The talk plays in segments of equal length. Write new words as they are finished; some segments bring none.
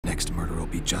next murderer will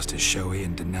be just as showy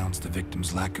and denounce the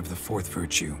victim's lack of the fourth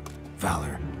virtue,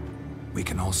 valor. We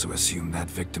can also assume that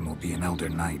victim will be an Elder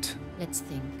Knight. Let's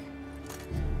think.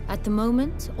 At the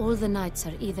moment, all the knights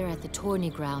are either at the tourney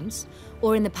grounds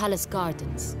or in the palace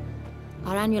gardens.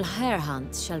 Our annual hare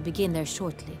hunt shall begin there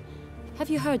shortly. Have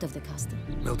you heard of the custom?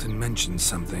 Milton mentioned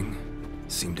something.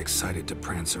 Seemed excited to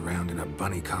prance around in a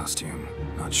bunny costume.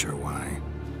 Not sure why.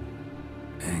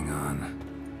 Hang on.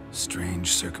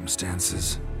 Strange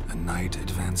circumstances. A knight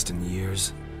advanced in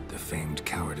years. The famed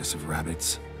cowardice of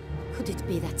rabbits. Could it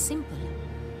be that simple?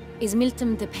 Is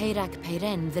Milton de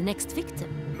Peyrac-Peyren the next victim?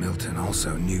 Milton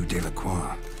also knew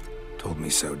Delacroix. Told me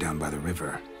so down by the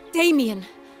river. Damien!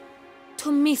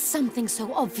 To miss something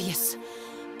so obvious.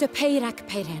 De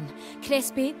Peyrac-Peyren,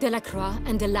 Crespi, Delacroix,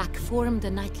 and Delac formed a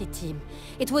knightly team.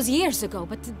 It was years ago,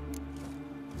 but...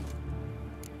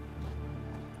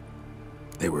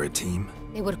 They were a team?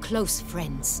 They were close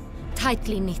friends,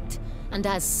 tightly knit, and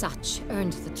as such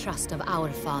earned the trust of our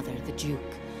father, the Duke.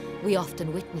 We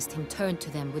often witnessed him turn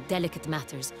to them with delicate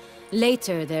matters.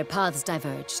 Later, their paths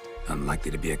diverged.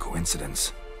 Unlikely to be a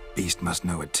coincidence. Beast must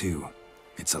know it too.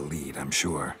 It's a lead, I'm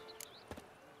sure.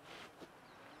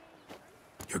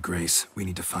 Your Grace, we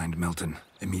need to find Milton,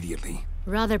 immediately.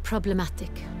 Rather problematic.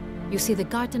 You see, the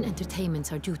garden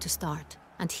entertainments are due to start,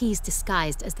 and he's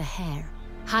disguised as the hare,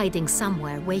 hiding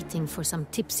somewhere, waiting for some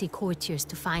tipsy courtiers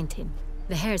to find him.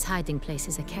 The hare's hiding place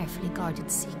is a carefully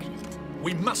guarded secret.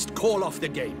 We must call off the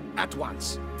game, at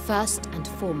once. First and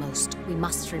foremost, we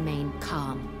must remain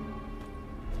calm.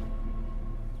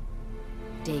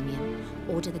 Damien,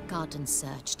 order the garden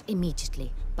searched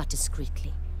immediately, but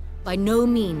discreetly. By no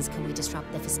means can we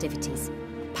disrupt the festivities.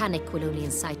 Panic will only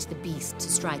incite the beast to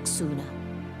strike sooner.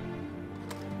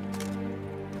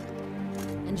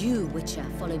 And you, Witcher,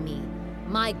 follow me.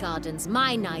 My gardens,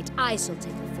 my night, I shall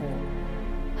take the fall.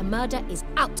 A murder is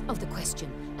out of the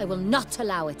question. I will not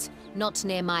allow it. Not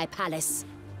near my palace.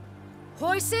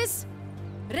 Horses?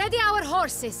 Ready our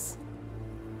horses!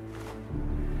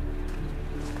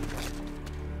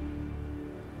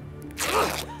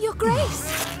 Your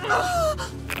Grace!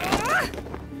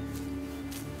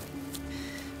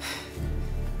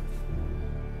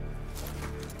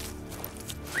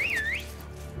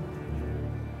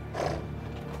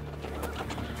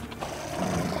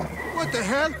 What the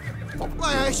hell?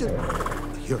 Why, I should...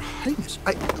 Your Highness,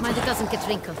 Mind it doesn't get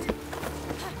wrinkled.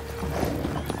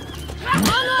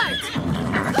 Onward!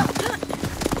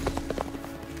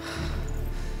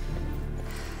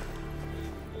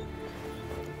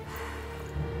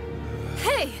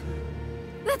 Hey!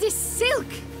 That is silk!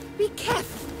 Be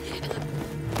careful!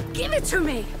 Give it to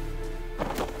me!